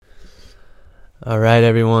All right,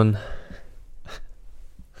 everyone.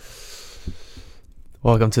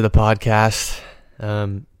 Welcome to the podcast.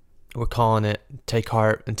 We're calling it "Take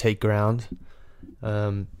Heart and Take Ground."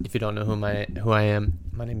 If you don't know who I am,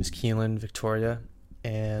 my name is Keelan Victoria,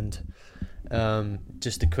 and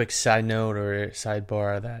just a quick side note or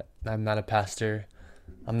sidebar that I'm not a pastor,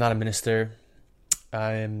 I'm not a minister.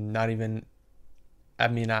 I am not even. I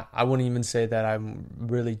wouldn't even say that I'm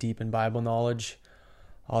really deep in Bible knowledge.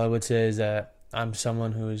 All I would say is that I'm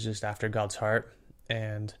someone who is just after God's heart,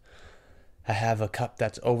 and I have a cup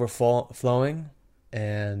that's overflowing,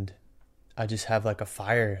 and I just have like a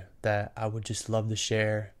fire that I would just love to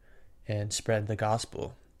share and spread the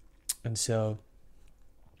gospel. And so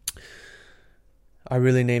I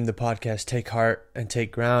really named the podcast "Take Heart and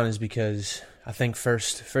Take Ground" is because I think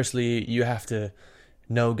firstly, you have to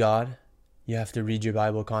know God. You have to read your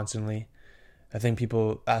Bible constantly. I think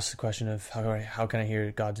people ask the question of how can I hear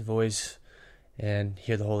God's voice and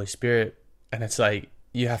hear the Holy Spirit? And it's like,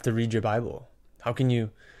 you have to read your Bible. How can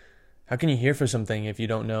you hear for something if you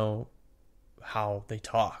don't know how they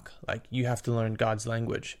talk? Like, you have to learn God's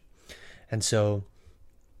language. And so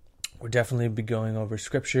we'll definitely be going over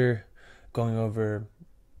scripture, going over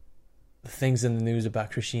the things in the news about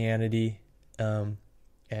Christianity. And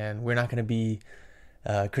we're not going to be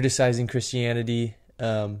criticizing Christianity,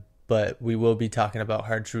 but we will be talking about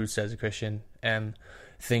hard truths as a Christian and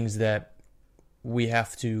things that we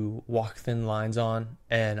have to walk thin lines on.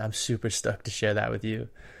 And I'm super stoked to share that with you,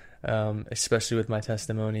 especially with my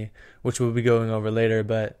testimony, which we'll be going over later.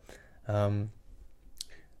 But I'm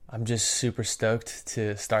just super stoked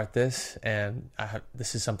to start this. And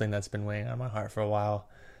this is something that's been weighing on my heart for a while,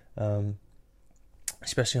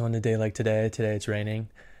 especially on a day like today. Today it's raining,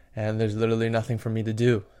 and there's literally nothing for me to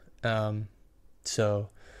do. So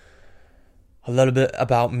a little bit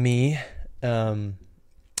about me.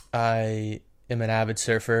 I am an avid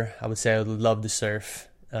surfer. I would say I would love to surf.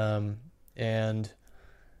 And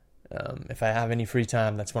if I have any free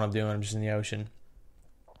time, that's what I'm doing. I'm just in the ocean.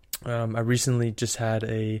 I recently just had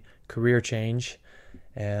a career change,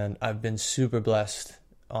 and I've been super blessed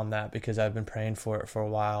on that because I've been praying for it for a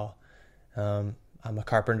while. I'm a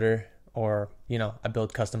carpenter, or, I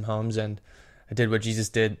build custom homes, and I did what Jesus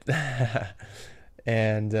did.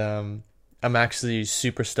 And I'm actually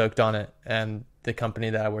super stoked on it. And the company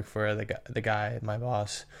that I work for, the guy, my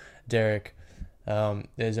boss, Derek,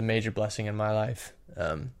 is a major blessing in my life.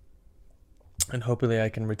 And hopefully I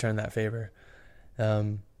can return that favor.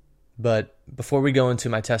 But before we go into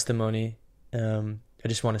my testimony, I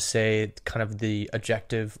just want to say kind of the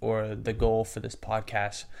objective or the goal for this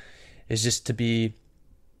podcast is just I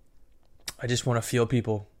just want to feel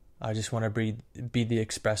people. I just want to be the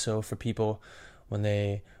espresso for people when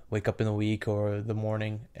they wake up in the week or the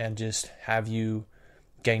morning, and just have you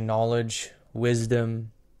gain knowledge,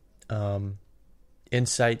 wisdom,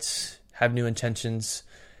 insights, have new intentions,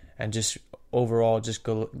 and just overall just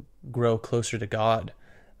grow closer to God.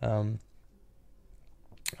 I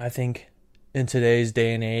think in today's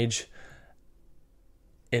day and age,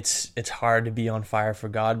 it's hard to be on fire for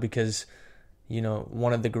God because,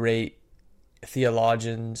 one of the great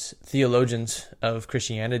theologians of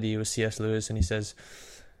Christianity was C.S. Lewis, and he says,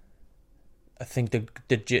 I think the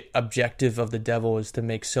objective of the devil is to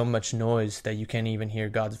make so much noise that you can't even hear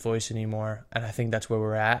God's voice anymore. And I think that's where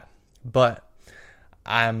we're at. But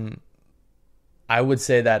I would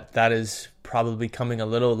say that is probably becoming a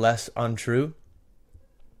little less untrue,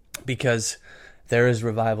 because there is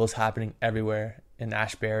revivals happening everywhere in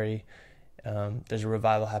Ashbury. There's a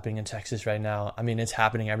revival happening in Texas right now. I mean, it's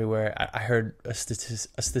happening everywhere. I heard a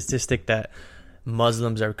statistic that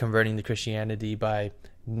Muslims are converting to Christianity by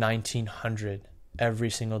 1900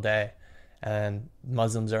 every single day, and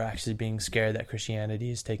Muslims are actually being scared that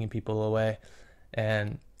Christianity is taking people away.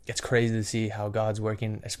 And it's crazy to see how God's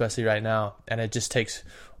working, especially right now. And it just takes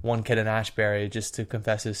one kid in Ashbury just to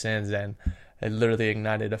confess his sins, and it literally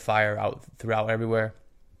ignited a fire out throughout everywhere.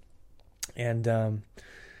 And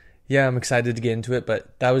I'm excited to get into it,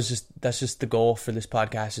 but that's just the goal for this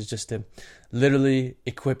podcast, is just to literally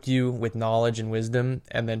equip you with knowledge and wisdom,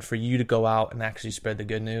 and then for you to go out and actually spread the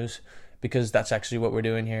good news, because that's actually what we're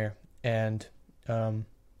doing here. And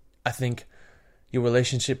I think your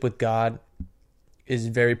relationship with God is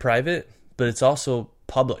very private, but it's also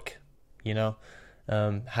public.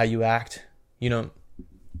 How you act. In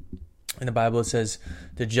the Bible it says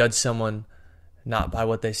to judge someone not by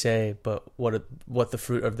what they say, but what the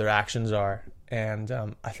fruit of their actions are. And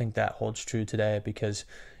I think that holds true today, because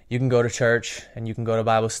you can go to church and you can go to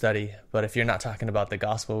Bible study, but if you're not talking about the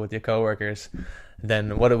gospel with your coworkers,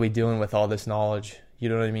 then what are we doing with all this knowledge? You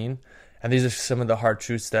know what I mean? And these are some of the hard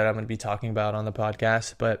truths that I'm going to be talking about on the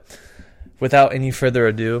podcast. But without any further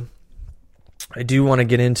ado, I do want to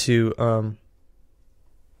get into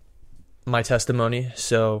my testimony.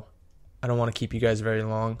 So I don't want to keep you guys very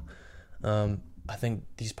long. I think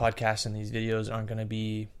these podcasts and these videos aren't going to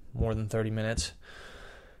be more than 30 minutes.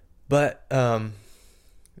 But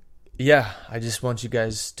yeah, I just want you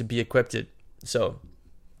guys to be equipped. So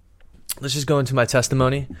let's just go into my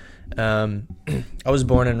testimony. I was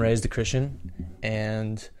born and raised a Christian,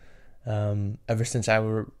 and ever since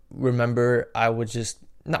I remember, I was just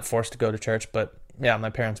not forced to go to church, but yeah, my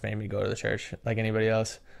parents made me go to the church like anybody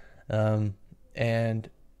else. And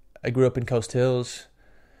I grew up in Coast Hills,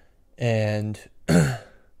 and I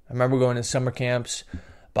remember going to summer camps,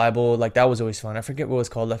 Bible, like that was always fun. I forget what it was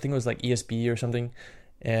called. I think it was like ESB or something.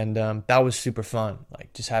 And that was super fun,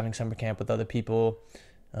 like just having summer camp with other people.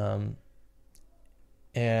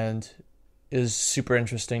 And it was super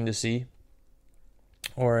interesting to see,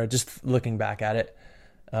 or just looking back at it.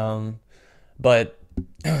 But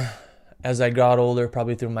as I got older,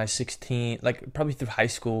 probably through my probably through high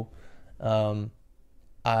school,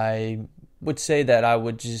 I would say that I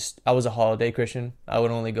was a holiday Christian. I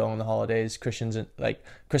would only go on the holidays. Christians, like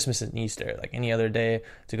Christmas and Easter, like any other day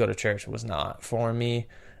to go to church was not for me.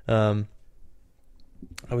 I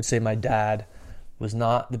would say my dad was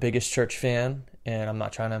not the biggest church fan, and I'm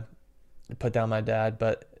not trying to put down my dad,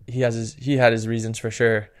 but he had his reasons for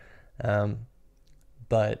sure.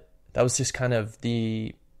 But that was just kind of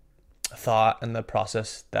the thought and the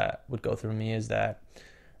process that would go through me, is that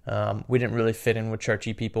we didn't really fit in with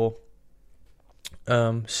churchy people.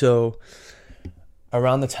 So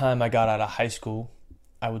around the time I got out of high school,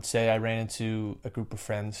 I would say I ran into a group of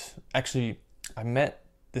friends. Actually, I met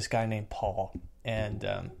this guy named Paul,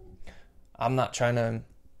 and I'm not trying to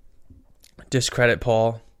discredit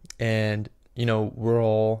Paul, and we're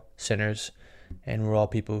all sinners and we're all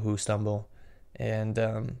people who stumble, and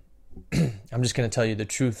I'm just going to tell you the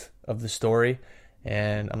truth of the story,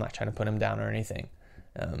 and I'm not trying to put him down or anything.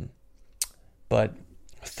 But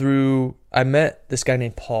I met this guy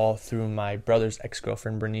named Paul through my brother's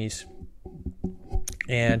ex-girlfriend, Bernice,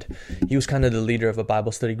 and he was kind of the leader of a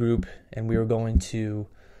Bible study group, and we were going to,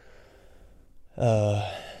 what's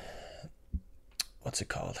it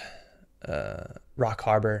called? Rock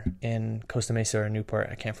Harbor in Costa Mesa or Newport.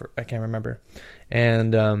 I can't remember.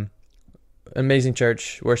 And amazing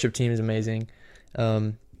church, worship team is amazing.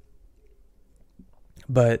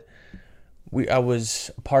 But I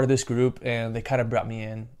was a part of this group, and they kind of brought me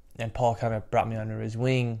in, and Paul kind of brought me under his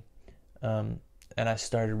wing, and I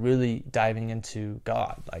started really diving into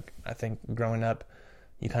God. Like, I think growing up,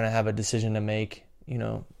 you kind of have a decision to make.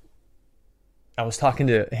 I was talking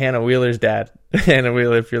to Hannah Wheeler's dad, Hannah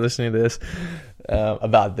Wheeler, if you're listening to this,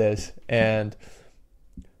 about this, and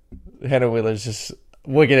Hannah Wheeler's just,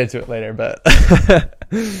 we'll get into it later, but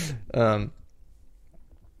I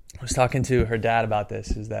was talking to her dad about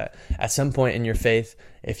this, is that at some point in your faith,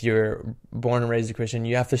 if you're born and raised a Christian,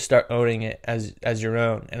 you have to start owning it as your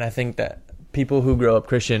own. And I think that people who grow up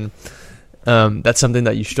Christian, that's something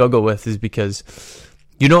that you struggle with, is because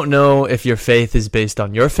you don't know if your faith is based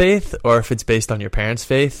on your faith or if it's based on your parents'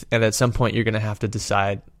 faith. And at some point, you're going to have to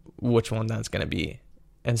decide which one that's going to be.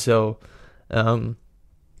 And so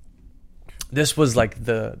this was like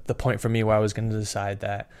the point for me where I was going to decide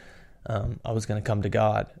that I was going to come to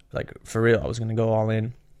God, like for real. I was going to go all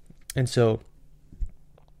in. And so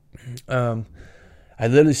I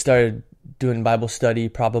literally started doing Bible study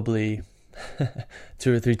probably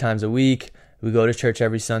 2 or 3 times a week. We go to church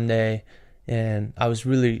every Sunday, and I was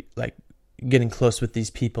really like getting close with these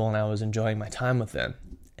people, and I was enjoying my time with them.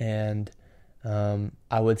 And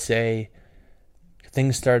I would say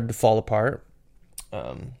things started to fall apart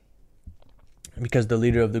because the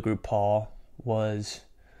leader of the group, Paul, was,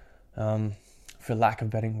 for lack of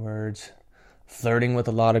better words, flirting with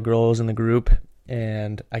a lot of girls in the group.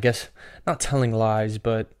 And I guess not telling lies,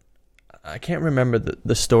 but I can't remember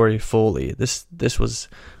the story fully. This was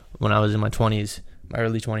when I was in my 20s, my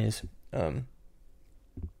early 20s.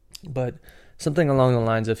 But something along the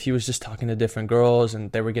lines of, he was just talking to different girls,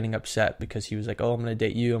 and they were getting upset because he was like, "Oh, I'm going to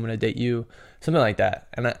date you. I'm going to date you." Something like that.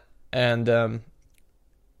 And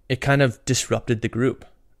it kind of disrupted the group.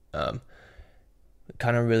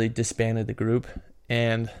 Kind of really disbanded the group,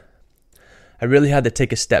 and I really had to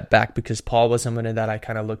take a step back because Paul was somebody that I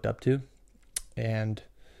kind of looked up to, and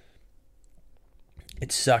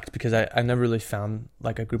it sucked because I never really found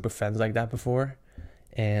like a group of friends like that before,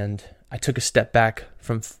 and I took a step back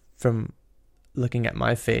from looking at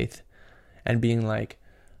my faith and being like,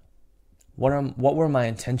 what were my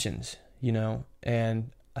intentions,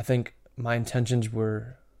 And I think my intentions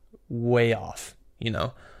were way off.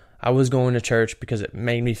 I was going to church because it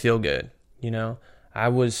made me feel good. I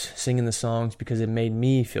was singing the songs because it made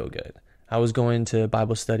me feel good. I was going to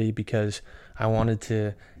Bible study because I wanted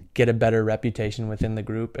to get a better reputation within the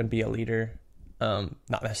group and be a leader,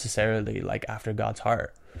 not necessarily like after God's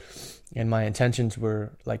heart. And my intentions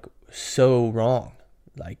were like so wrong.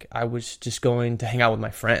 Like I was just going to hang out with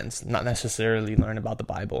my friends, not necessarily learn about the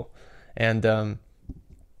Bible. And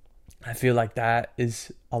I feel like that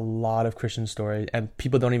is a lot of Christian stories, and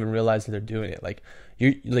people don't even realize that they're doing it. Like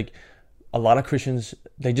a lot of Christians,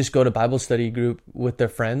 they just go to Bible study group with their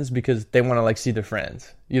friends because they want to like see their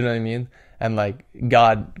friends. You know what I mean? And like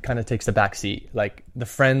God kind of takes the back seat. Like the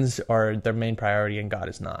friends are their main priority and God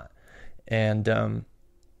is not. And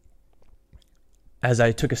as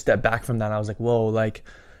I took a step back from that, I was like, whoa, like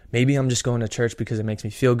maybe I'm just going to church because it makes me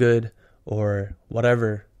feel good or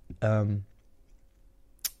whatever.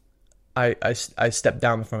 I stepped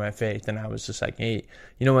down from my faith, and I was just like, hey,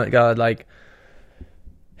 you know what, God, like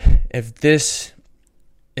if this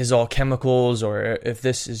is all chemicals or if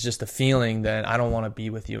this is just a feeling, then I don't want to be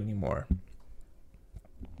with you anymore.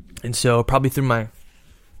 And so probably through my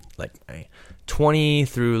 20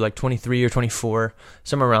 through like 23 or 24,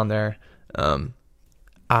 somewhere around there,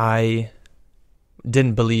 I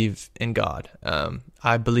didn't believe in God.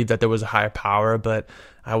 I believed that there was a higher power, but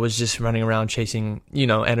I was just running around chasing,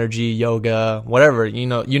 energy, yoga, whatever, you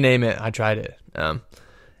name it. I tried it.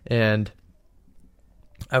 And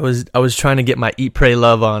I was trying to get my eat, pray,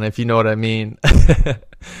 love on, if you know what I mean.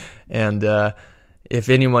 And if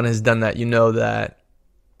anyone has done that, you know that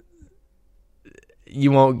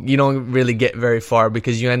you don't really get very far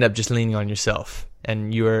because you end up just leaning on yourself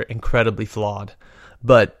and you're incredibly flawed.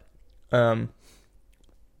 But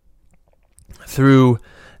through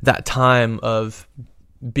that time of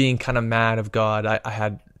being kind of mad of God, I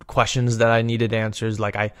had questions that I needed answers.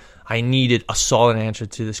 Like I needed a solid answer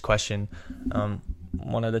to this question.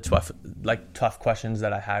 One of the tough questions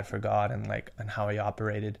that I had for God and how he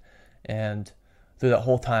operated. And through that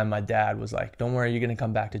whole time, my dad was like, don't worry, you're going to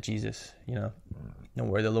come back to Jesus. Don't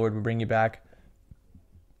worry, the Lord will bring you back.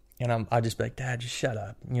 And I'd just be like, Dad, just shut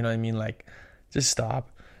up. You know what I mean? Like, just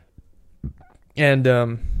stop. And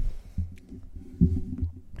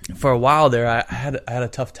for a while there, I had a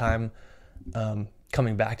tough time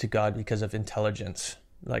coming back to God because of intelligence.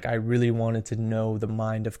 Like, I really wanted to know the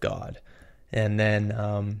mind of God. And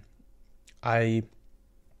then I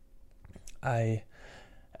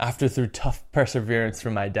after through tough perseverance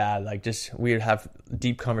from my dad, like just we would have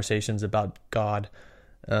deep conversations about God,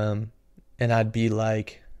 and I'd be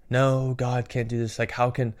like, no, God can't do this. Like, how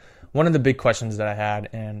can, one of the big questions that I had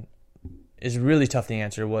and is really tough to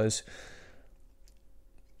answer was,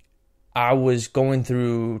 I was going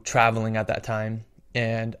through traveling at that time,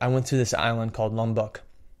 and I went to this island called Lombok.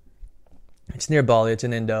 It's near Bali. It's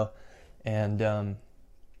in Indo. And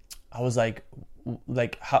I was like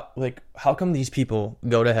how come these people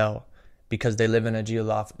go to hell because they live in a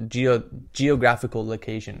geographical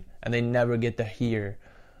location and they never get to hear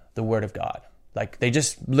the word of God? Like, they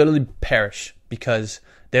just literally perish because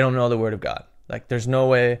they don't know the word of God. Like, there's no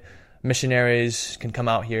way missionaries can come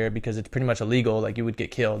out here because it's pretty much illegal. Like, you would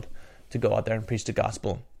get killed to go out there and preach the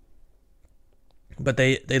gospel. But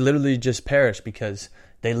they literally just perish because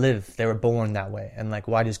they were born that way. And like,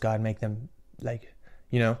 why does God make them, like,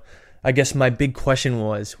 I guess my big question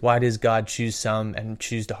was, why does God choose some and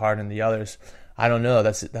choose to harden the others? I don't know.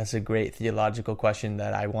 That's a great theological question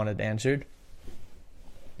that I wanted answered.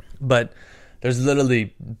 But there's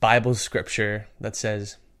literally Bible scripture that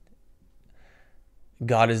says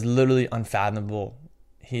God is literally unfathomable.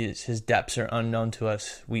 His depths are unknown to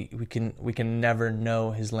us. We can never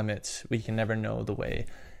know his limits. We can never know the way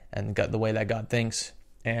that God thinks.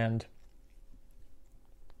 And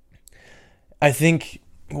I think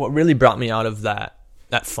what really brought me out of that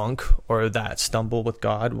funk or that stumble with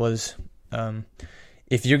God was,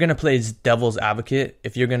 if you're going to play devil's advocate,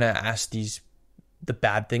 if you're going to ask the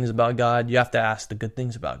bad things about God, you have to ask the good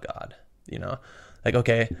things about God. Like,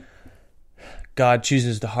 okay, God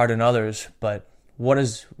chooses to harden others, but what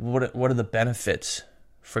are the benefits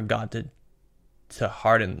for God to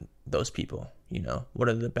harden those people? What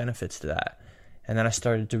are the benefits to that? And then I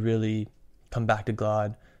started to really come back to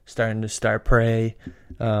God, starting to pray,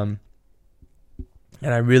 and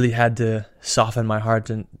I really had to soften my heart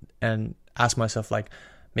and ask myself, like,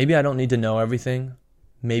 maybe I don't need to know everything.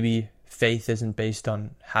 Maybe faith isn't based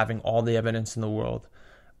on having all the evidence in the world,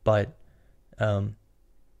 but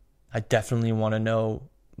I definitely want to know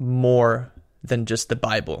more than just the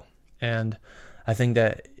Bible. And I think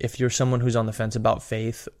that if you're someone who's on the fence about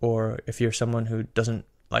faith, or if you're someone who doesn't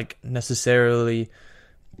like necessarily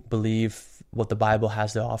believe what the Bible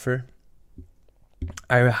has to offer,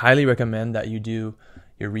 I highly recommend that you do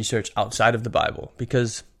your research outside of the Bible,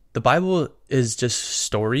 because the Bible is just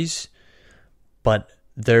stories, but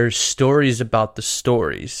there's stories about the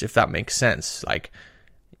stories, if that makes sense. Like,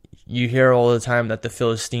 you hear all the time that the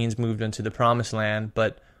Philistines moved into the promised land,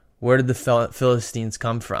 but where did the Philistines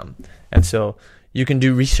come from? And so you can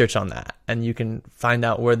do research on that, and you can find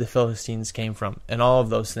out where the Philistines came from and all of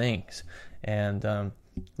those things. And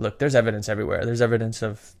look, there's evidence everywhere. There's evidence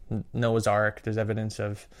of Noah's Ark. There's evidence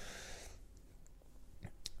of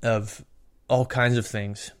all kinds of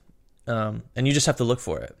things. And you just have to look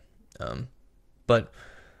for it. But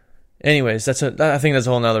anyways, I think that's a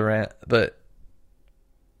whole nother rant. But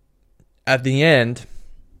at the end,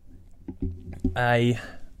 I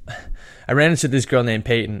ran into this girl named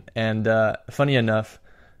Peyton, and funny enough,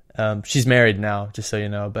 she's married now, just so you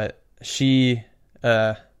know. But she,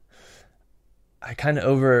 I kind of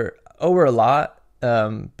owe her a lot,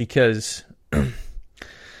 because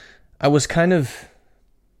I was kind of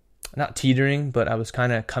not teetering, but I was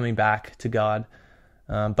kind of coming back to God.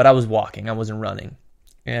 But I was walking, I wasn't running.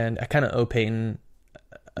 And I kind of owe Peyton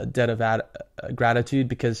a debt of gratitude,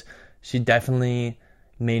 because she definitely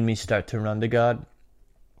made me start to run to God.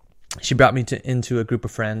 She brought me into a group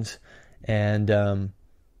of friends, and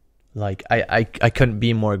I couldn't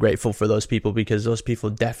be more grateful for those people, because those people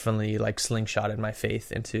definitely like slingshotted my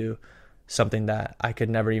faith into something that I could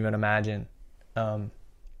never even imagine. And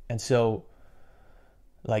so,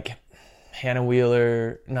 like, Hannah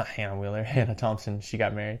Thompson, she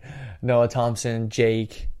got married. Noah Thompson,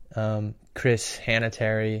 Jake, Chris, Hannah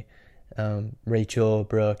Terry, Rachel,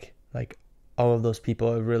 Brooke, like all of those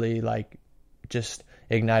people have really like just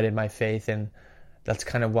ignited my faith, and that's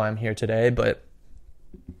kind of why I'm here today. But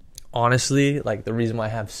honestly, like, the reason why I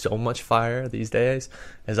have so much fire these days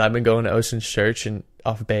is I've been going to Oceans Church and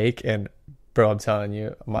off Bake, and bro, I'm telling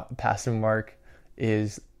you, Pastor Mark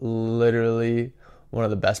is literally one of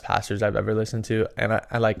the best pastors I've ever listened to. And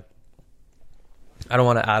I don't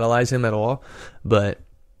want to idolize him at all, but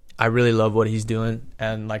I really love what he's doing.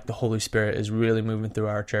 And like, the Holy Spirit is really moving through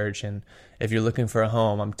our church. And if you're looking for a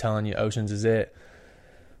home, I'm telling you, Oceans is it.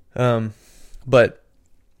 But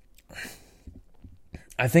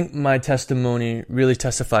I think my testimony really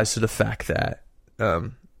testifies to the fact that,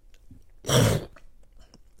 that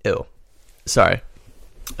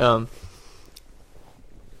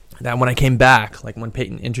when I came back, like when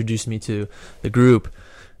Peyton introduced me to the group,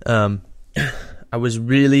 I was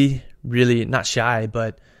really, really not shy,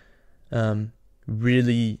 but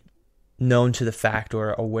really known to the fact,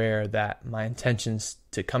 or aware that my intentions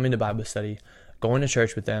to come into Bible study, going to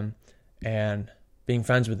church with them, and being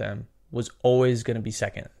friends with them was always going to be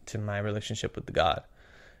second to my relationship with the God.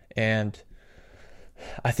 And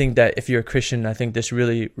I think that if you're a Christian, I think this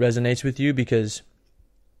really resonates with you, because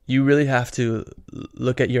you really have to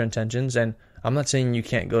look at your intentions. And I'm not saying you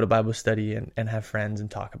can't go to Bible study and have friends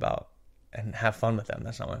and talk about and have fun with them.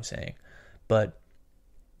 That's not what I'm saying. But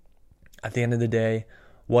at the end of the day,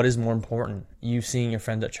 what is more important? You seeing your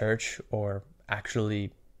friends at church, or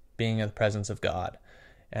actually being in the presence of God?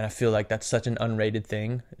 And I feel like that's such an unrated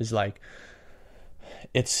thing. Is like,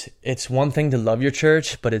 it's one thing to love your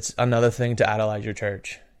church, but it's another thing to idolize your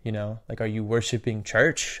church. You know, like, are you worshiping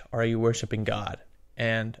church, or are you worshiping God?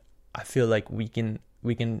 And I feel like we can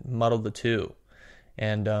muddle the two.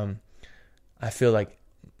 And I feel like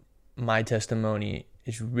my testimony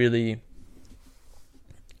is really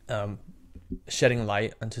shedding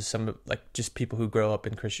light onto some, like, just people who grow up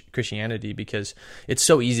in Christianity, because it's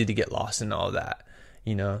so easy to get lost in all that,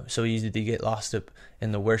 you know, so easy to get lost up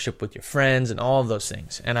in the worship with your friends and all of those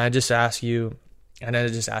things. And I just ask you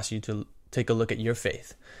to take a look at your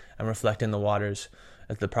faith and reflect in the waters,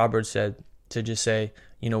 as the Proverbs said, to just say,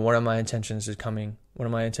 you know, what are my intentions what are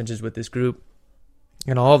my intentions with this group,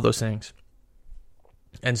 and all of those things.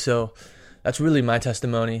 And so that's really my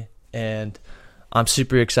testimony, and I'm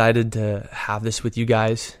super excited to have this with you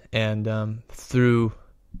guys. And through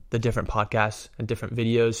the different podcasts and different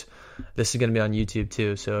videos, this is going to be on YouTube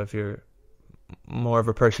too. So if you're more of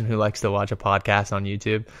a person who likes to watch a podcast on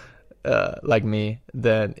YouTube, like me,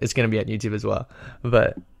 then it's going to be at YouTube as well.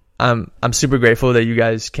 But I'm super grateful that you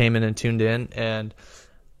guys came in and tuned in, and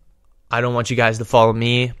I don't want you guys to follow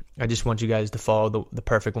me. I just want you guys to follow the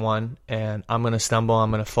perfect one. And I'm going to stumble,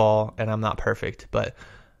 I'm going to fall, and I'm not perfect, but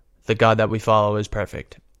the God that we follow is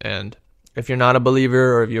perfect. And if you're not a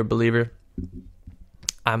believer, or if you're a believer,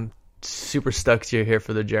 I'm super stoked you're here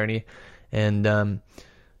for the journey. And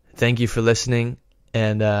thank you for listening.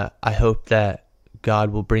 And I hope that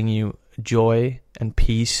God will bring you joy and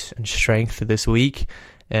peace and strength this week.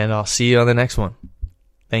 And I'll see you on the next one.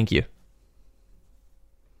 Thank you.